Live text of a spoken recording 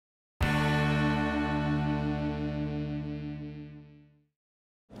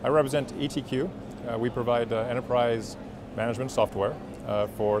I represent EtQ. We provide enterprise management software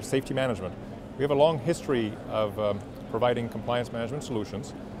for safety management. We have a long history of providing compliance management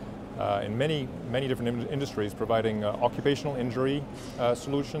solutions in many different industries, providing occupational injury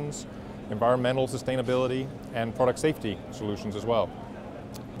solutions, environmental sustainability, and product safety solutions as well.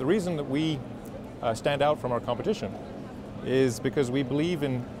 The reason that we stand out from our competition is because we believe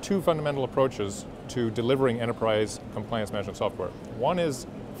in two fundamental approaches to delivering enterprise compliance management software. One is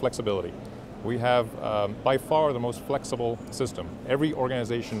flexibility. We have by far the most flexible system. Every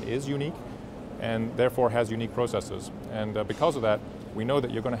organization is unique and therefore has unique processes. And because of that, we know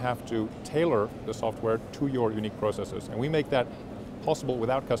that you're going to have to tailor the software to your unique processes. And we make that possible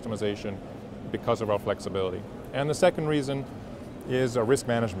without customization because of our flexibility. And the second reason is risk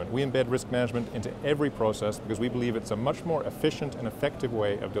management. We embed risk management into every process because we believe it's a much more efficient and effective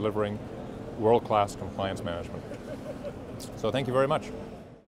way of delivering world-class compliance management. So thank you very much.